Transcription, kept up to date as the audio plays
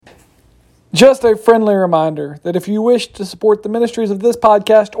Just a friendly reminder that if you wish to support the ministries of this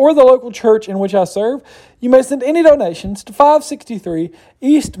podcast or the local church in which I serve, you may send any donations to 563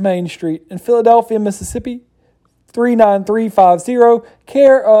 East Main Street in Philadelphia, Mississippi, 39350,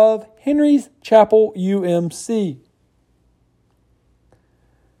 care of Henry's Chapel, UMC.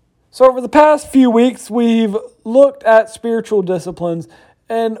 So over the past few weeks, we've looked at spiritual disciplines,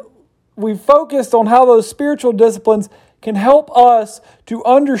 and we've focused on how those spiritual disciplines can help us to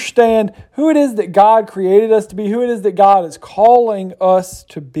understand who it is that God created us to be, who it is that God is calling us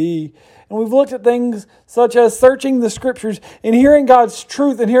to be. And we've looked at things such as searching the Scriptures and hearing God's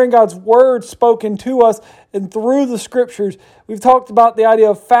truth and hearing God's Word spoken to us and through the Scriptures. We've talked about the idea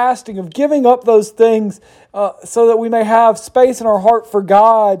of fasting, of giving up those things so that we may have space in our heart for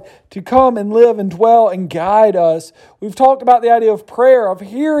God to come and live and dwell and guide us. We've talked about the idea of prayer, of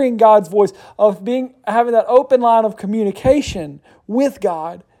hearing God's voice, of having that open line of communication with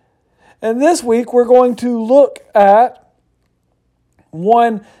God. And this week we're going to look at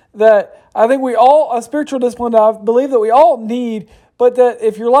one that I think a spiritual discipline that I believe that we all need, but that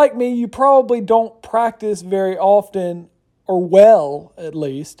if you're like me, you probably don't practice very often, or well at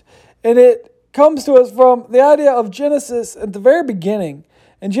least. And it comes to us from the idea of Genesis at the very beginning.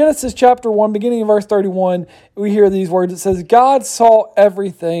 In Genesis chapter 1, beginning in verse 31, we hear these words. It says, God saw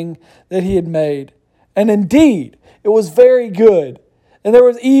everything that He had made, and indeed it was very good. And there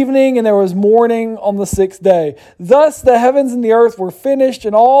was evening and there was morning on the sixth day. Thus the heavens and the earth were finished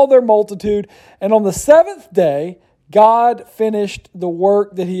in all their multitude. And on the seventh day, God finished the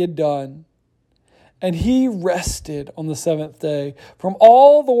work that He had done. And He rested on the seventh day from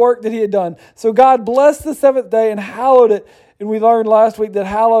all the work that He had done. So God blessed the seventh day and hallowed it. And we learned last week that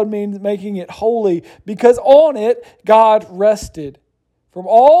hallowed means making it holy, because on it God rested from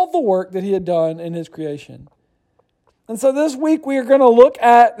all the work that He had done in His creation. And so this week we are going to look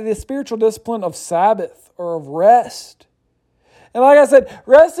at the spiritual discipline of Sabbath, or of rest. And like I said,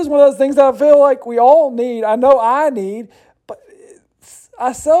 rest is one of those things that I feel like we all need. I know I need, but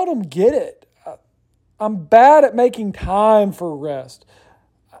I seldom get it. I'm bad at making time for rest.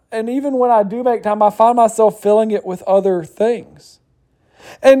 And even when I do make time, I find myself filling it with other things.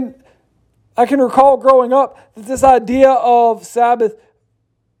 And I can recall growing up that this idea of Sabbath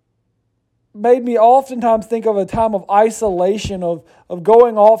made me oftentimes think of a time of isolation, of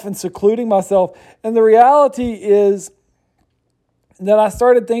going off and secluding myself. And the reality is that I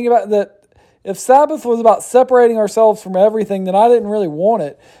started thinking about that if Sabbath was about separating ourselves from everything, then I didn't really want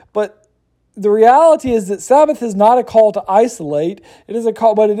it. But the reality is that Sabbath is not a call to isolate, but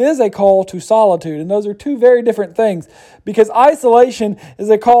it is a call to solitude. And those are two very different things, because isolation is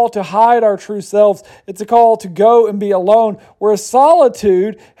a call to hide our true selves. It's a call to go and be alone, whereas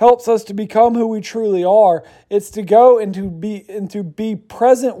solitude helps us to become who we truly are. It's to go and to be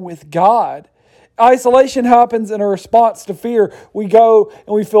present with God. Isolation happens in a response to fear. We go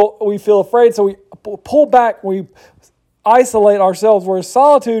and we feel afraid, so we pull back, we isolate ourselves, whereas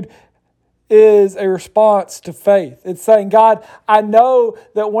solitude is a response to faith. It's saying, God, I know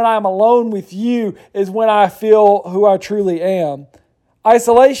that when I'm alone with You is when I feel who I truly am.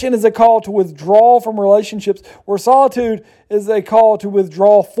 Isolation is a call to withdraw from relationships, where solitude is a call to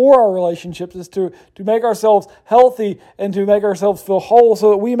withdraw for our relationships, is to make ourselves healthy and to make ourselves feel whole so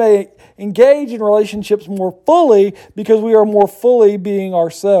that we may engage in relationships more fully, because we are more fully being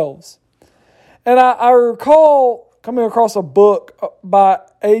ourselves. And I recall coming across a book by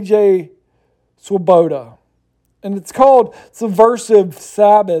A.J. Swoboda, and it's called Subversive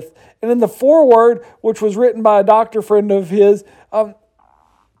Sabbath. And in the foreword, which was written by a doctor friend of his,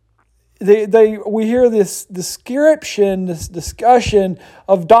 we hear this description, this discussion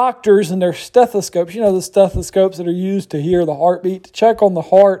of doctors and their stethoscopes. You know, the stethoscopes that are used to hear the heartbeat, to check on the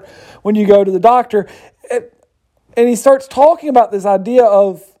heart when you go to the doctor. And he starts talking about this idea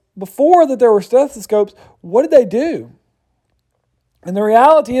of, before that there were stethoscopes, what did they do? And the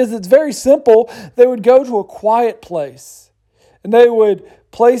reality is it's very simple. They would go to a quiet place, and they would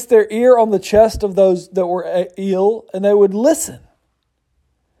place their ear on the chest of those that were ill, and they would listen.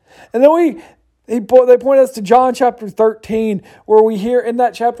 And then they point us to John chapter 13, where in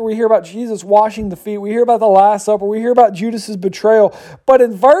that chapter we hear about Jesus washing the feet. We hear about the Last Supper. We hear about Judas's betrayal. But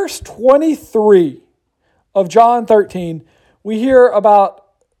in verse 23 of John 13, we hear about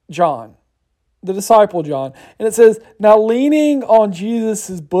John, the disciple John. And it says, now leaning on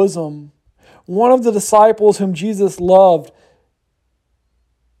Jesus' bosom, one of the disciples whom Jesus loved.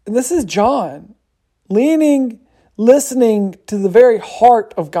 And this is John, listening to the very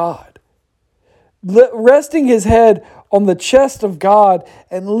heart of God, resting his head on the chest of God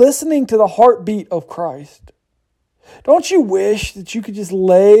and listening to the heartbeat of Christ. Don't you wish that you could just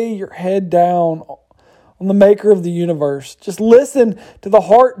lay your head down on the maker of the universe? Just listen to the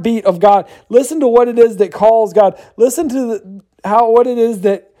heartbeat of God. Listen to what it is that calls God. Listen to what it is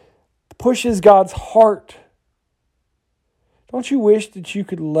that pushes God's heart. Don't you wish that you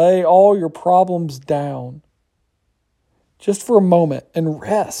could lay all your problems down just for a moment and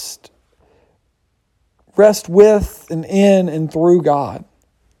rest? Rest with and in and through God.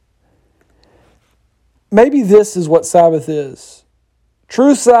 Maybe this is what Sabbath is.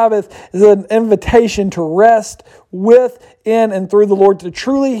 True Sabbath is an invitation to rest with, in, and through the Lord, to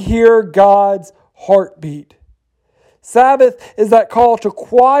truly hear God's heartbeat. Sabbath is that call to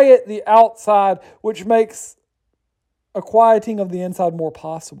quiet the outside, which makes a quieting of the inside more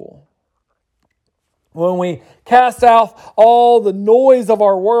possible. When we cast out all the noise of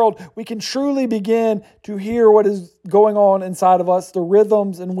our world, we can truly begin to hear what is going on inside of us, the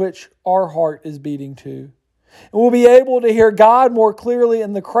rhythms in which our heart is beating to. And we'll be able to hear God more clearly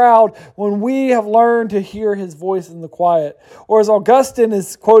in the crowd when we have learned to hear His voice in the quiet. Or as Augustine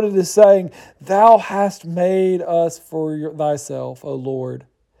is quoted as saying, "Thou hast made us for thyself, O Lord,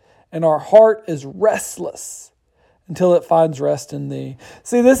 and our heart is restless until it finds rest in Thee."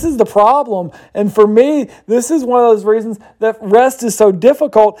 See, this is the problem. And for me, this is one of those reasons that rest is so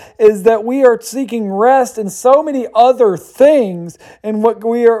difficult, is that we are seeking rest in so many other things, and what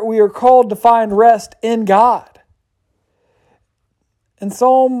we are called to find rest in God. In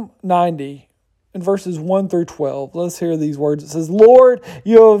Psalm 90, in verses 1 through 12, let's hear these words. It says, "Lord,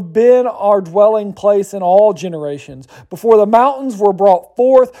 you have been our dwelling place in all generations. Before the mountains were brought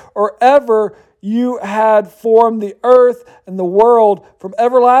forth, or ever you had formed the earth and the world, from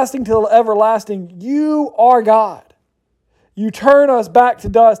everlasting till everlasting, you are God. You turn us back to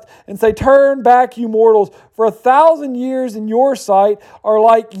dust and say, 'Turn back, you mortals, for 1,000 years in your sight are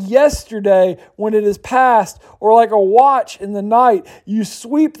like yesterday when it is past, or like a watch in the night. You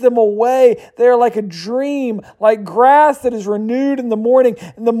sweep them away. They are like a dream, like grass that is renewed in the morning.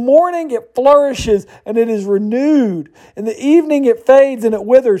 In the morning it flourishes and it is renewed. In the evening it fades and it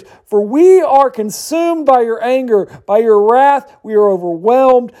withers. For we are consumed by your anger. By your wrath we are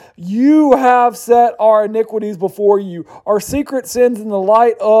overwhelmed. You have set our iniquities before you, our secret sins in the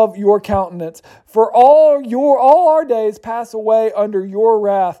light of your countenance. For all our days pass away under your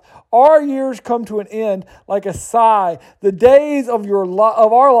wrath. Our years come to an end like a sigh. The days of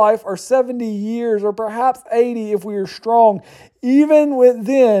our life are 70 years, or perhaps 80 if we are strong. Even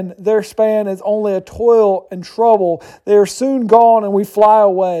within their span is only a toil and trouble. They are soon gone and we fly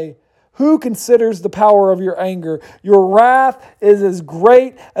away. Who considers the power of your anger? Your wrath is as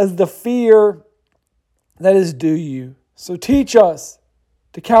great as the fear that is due you. So teach us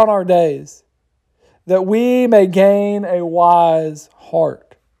to count our days, that we may gain a wise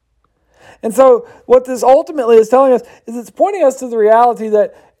heart." And so what this ultimately is telling us is it's pointing us to the reality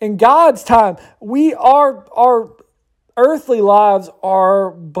that in God's time, our earthly lives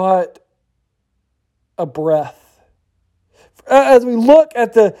are but a breath. As we look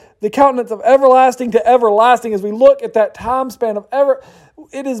at the countenance of everlasting to everlasting, as we look at that time span of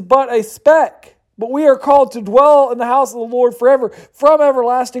it is but a speck. But we are called to dwell in the house of the Lord forever, from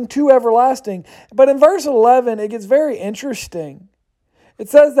everlasting to everlasting. But in verse 11, it gets very interesting. It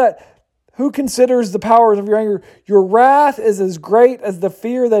says that, "Who considers the powers of your anger? Your wrath is as great as the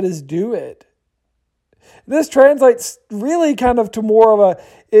fear that is due it." This translates really kind of to more of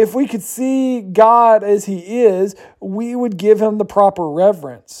if we could see God as He is, we would give Him the proper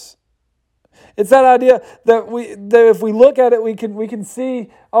reverence. It's that idea that if we look at it, we can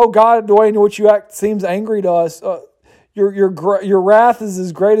see, oh God, the way in which you act seems angry to us. Your wrath is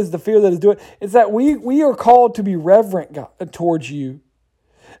as great as the fear that is due it. It's that we are called to be reverent towards you,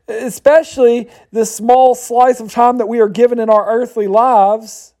 especially this small slice of time that we are given in our earthly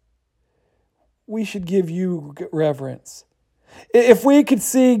lives. We should give you reverence. If we could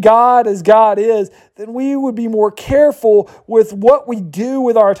see God as God is, then we would be more careful with what we do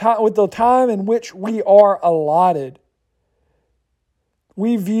with our time, with the time in which we are allotted.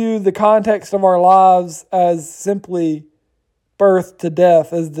 We view the context of our lives as simply birth to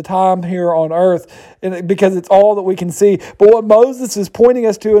death, as the time here on earth, because it's all that we can see. But what Moses is pointing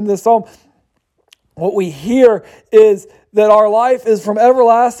us to in this psalm, what we hear is that our life is from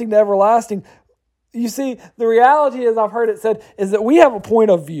everlasting to everlasting. You see, the reality, as I've heard it said, is that we have a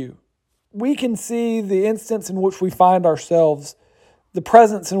point of view. We can see the instance in which we find ourselves, the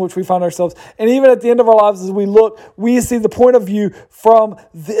presence in which we find ourselves. And even at the end of our lives, as we look, we see the point of view from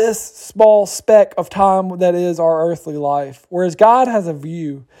this small speck of time that is our earthly life. Whereas God has a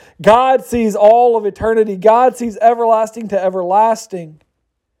view. God sees all of eternity. God sees everlasting to everlasting.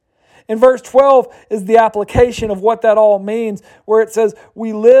 In verse 12 is the application of what that all means, where it says,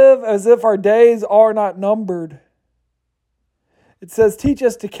 we live as if our days are not numbered. It says, teach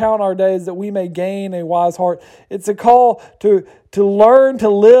us to count our days that we may gain a wise heart. It's a call to learn to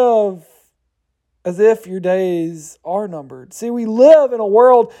live as if your days are numbered. See, we live in a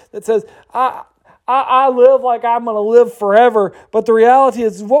world that says, I live like I'm going to live forever. But the reality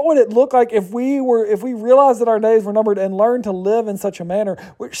is, what would it look like if we realized that our days were numbered and learned to live in such a manner?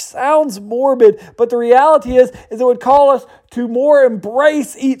 Which sounds morbid, but the reality is it would call us to more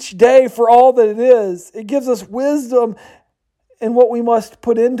embrace each day for all that it is. It gives us wisdom in what we must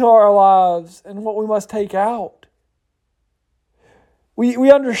put into our lives and what we must take out.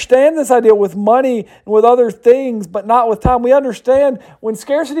 We understand this idea with money and with other things, but not with time. We understand when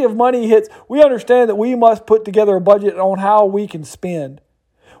scarcity of money hits, we understand that we must put together a budget on how we can spend.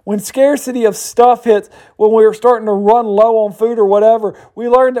 When scarcity of stuff hits, when we're starting to run low on food or whatever, we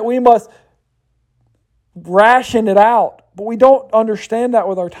learn that we must ration it out. But we don't understand that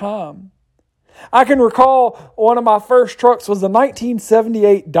with our time. I can recall one of my first trucks was a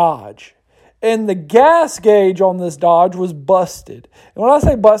 1978 Dodge. And the gas gauge on this Dodge was busted. And when I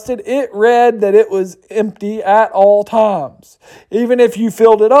say busted, it read that it was empty at all times. Even if you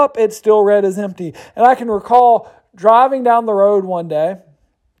filled it up, it still read as empty. And I can recall driving down the road one day,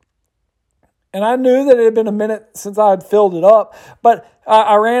 and I knew that it had been a minute since I had filled it up, but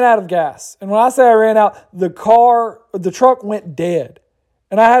I ran out of gas. And when I say I ran out, the truck went dead.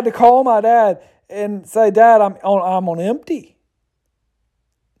 And I had to call my dad and say, Dad, I'm on empty.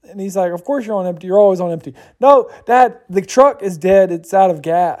 And he's like, of course you're on empty. You're always on empty. No, Dad, the truck is dead. It's out of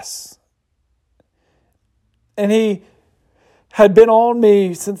gas. And he had been on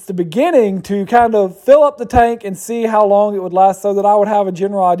me since the beginning to kind of fill up the tank and see how long it would last so that I would have a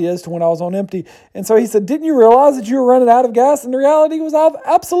general idea as to when I was on empty. And so he said, didn't you realize that you were running out of gas? And the reality was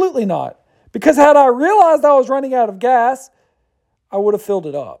absolutely not. Because had I realized I was running out of gas, I would have filled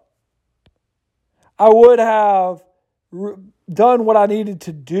it up. I would have done what I needed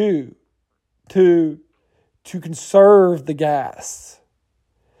to do to conserve the gas.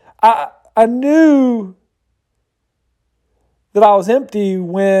 I knew that I was empty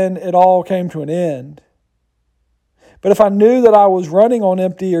when it all came to an end. But if I knew that I was running on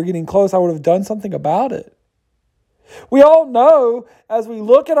empty or getting close, I would have done something about it. We all know, as we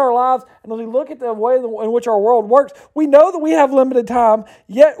look at our lives and as we look at the way in which our world works, we know that we have limited time,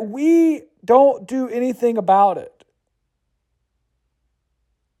 yet we don't do anything about it.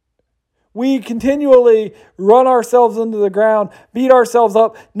 We continually run ourselves into the ground, beat ourselves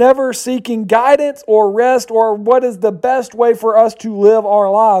up, never seeking guidance or rest or what is the best way for us to live our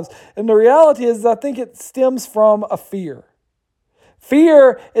lives. And the reality is, I think it stems from a fear.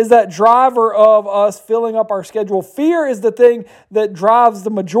 Fear is that driver of us filling up our schedule. Fear is the thing that drives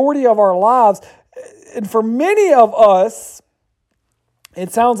the majority of our lives. And for many of us,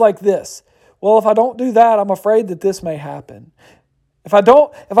 it sounds like this. Well, if I don't do that, I'm afraid that this may happen. If I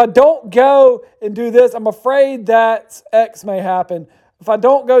don't go and do this, I'm afraid that X may happen. If I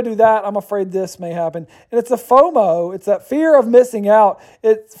don't go do that, I'm afraid this may happen. And it's a FOMO. It's that fear of missing out.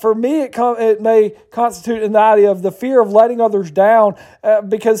 For me, it may constitute an idea of the fear of letting others down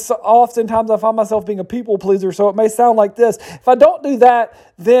because oftentimes I find myself being a people pleaser. So it may sound like this. If I don't do that,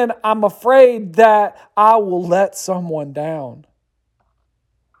 then I'm afraid that I will let someone down.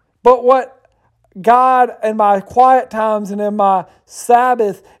 But what God, in my quiet times and in my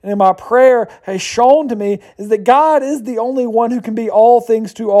Sabbath and in my prayer, has shown to me is that God is the only one who can be all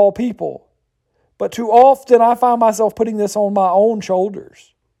things to all people. But too often I find myself putting this on my own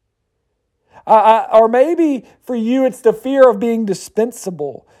shoulders. Or maybe for you it's the fear of being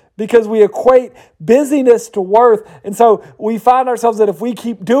dispensable, because we equate busyness to worth. And so we find ourselves that if we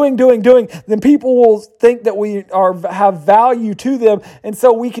keep doing, then people will think that we have value to them. And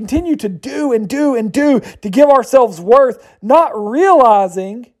so we continue to do to give ourselves worth, not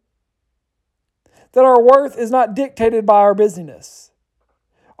realizing that our worth is not dictated by our busyness.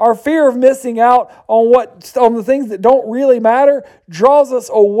 Our fear of missing out on the things that don't really matter draws us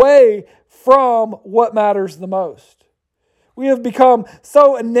away from what matters the most. We have become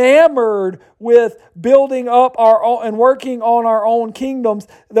so enamored with building up our own and working on our own kingdoms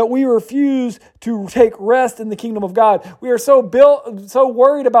that we refuse to take rest in the kingdom of God. We are so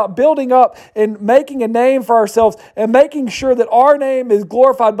worried about building up and making a name for ourselves and making sure that our name is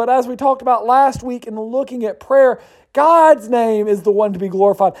glorified. But as we talked about last week in looking at prayer, God's name is the one to be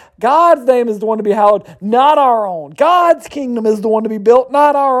glorified. God's name is the one to be hallowed, not our own. God's kingdom is the one to be built,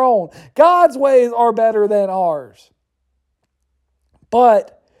 not our own. God's ways are better than ours.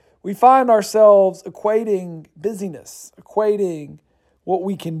 But we find ourselves equating busyness, equating what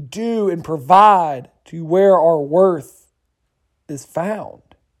we can do and provide to where our worth is found.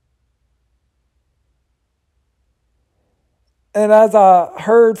 And as I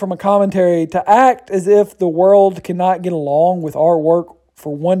heard from a commentary, to act as if the world cannot get along with our work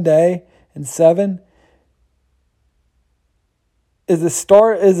for one day in 7 is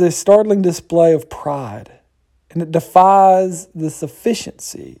a startling display of pride, and it defies the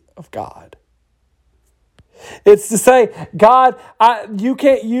sufficiency of God. It's to say, God, you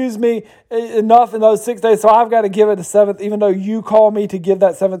can't use me enough in those 6 days, so I've got to give it the 7th, even though you call me to give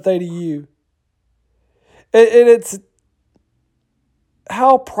that 7th day to you. It's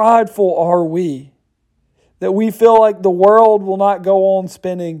how prideful are we that we feel like the world will not go on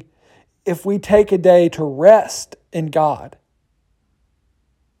spinning if we take a day to rest in God.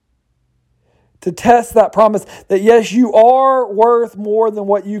 To test that promise that yes, you are worth more than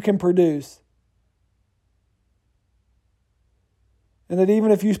what you can produce. And that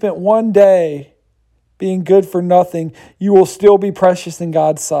even if you spent one day being good for nothing, you will still be precious in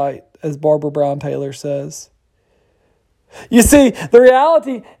God's sight, as Barbara Brown Taylor says. You see, the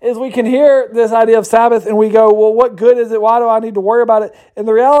reality is we can hear this idea of Sabbath and we go, well, what good is it? Why do I need to worry about it? And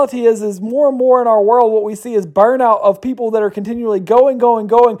the reality is more and more in our world, what we see is burnout of people that are continually going,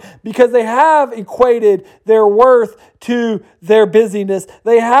 because they have equated their worth to their busyness.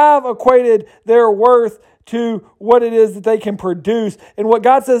 They have equated their worth to what it is that they can produce. And what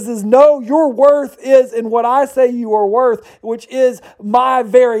God says is, no, your worth is in what I say you are worth, which is my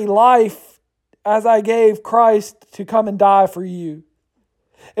very life, as I gave Christ to come and die for you.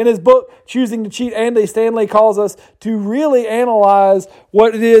 In his book, Choosing to Cheat, Andy Stanley calls us to really analyze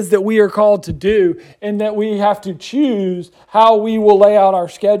what it is that we are called to do, and that we have to choose how we will lay out our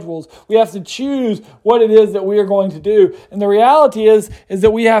schedules. We have to choose what it is that we are going to do. And the reality is that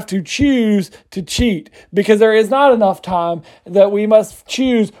we have to choose to cheat, because there is not enough time, that we must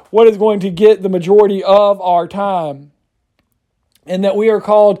choose what is going to get the majority of our time. And that we are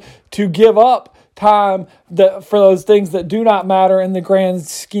called to give up time for those things that do not matter in the grand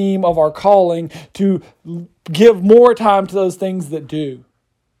scheme of our calling, to give more time to those things that do.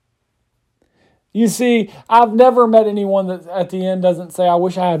 You see, I've never met anyone that at the end doesn't say, I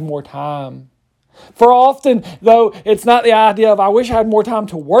wish I had more time. For often, though, it's not the idea of, I wish I had more time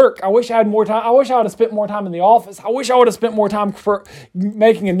to work. I wish I had more time. I wish I would have spent more time in the office. I wish I would have spent more time for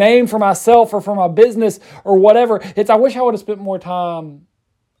making a name for myself or for my business or whatever. It's, I wish I would have spent more time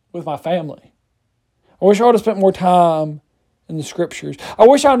with my family. I wish I would have spent more time in the Scriptures. I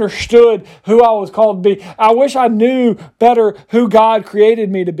wish I understood who I was called to be. I wish I knew better who God created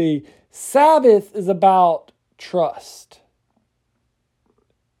me to be. Sabbath is about trust.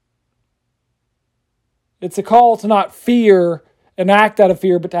 It's a call to not fear and act out of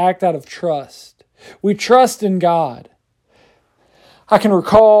fear, but to act out of trust. We trust in God. I can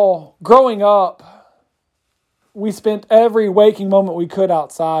recall growing up, we spent every waking moment we could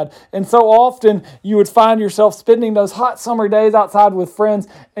outside. And so often you would find yourself spending those hot summer days outside with friends,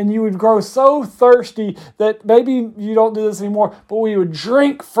 and you would grow so thirsty that maybe you don't do this anymore, but we would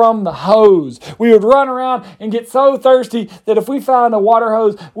drink from the hose. We would run around and get so thirsty that if we found a water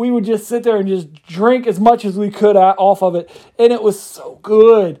hose, we would just sit there and just drink as much as we could off of it. And it was so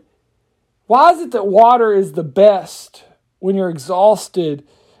good. Why is it that water is the best when you're exhausted?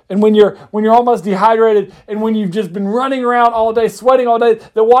 And when you're almost dehydrated, and when you've just been running around all day, sweating all day,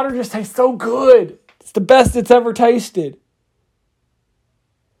 the water just tastes so good. It's the best it's ever tasted.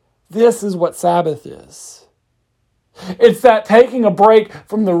 This is what Sabbath is. It's that taking a break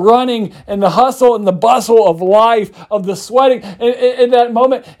from the running and the hustle and the bustle of life, of the sweating in that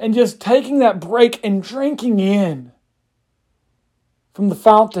moment, and just taking that break and drinking in from the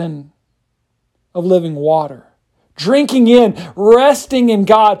fountain of living water. Drinking in, resting in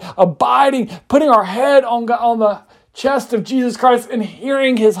God, abiding, putting our head on the chest of Jesus Christ and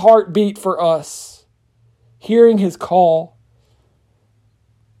hearing His heartbeat for us. Hearing His call.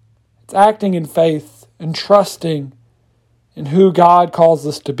 It's acting in faith and trusting in who God calls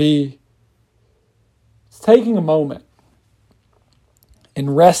us to be. It's taking a moment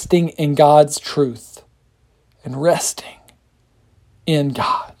and resting in God's truth and resting in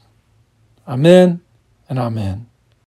God. Amen and amen.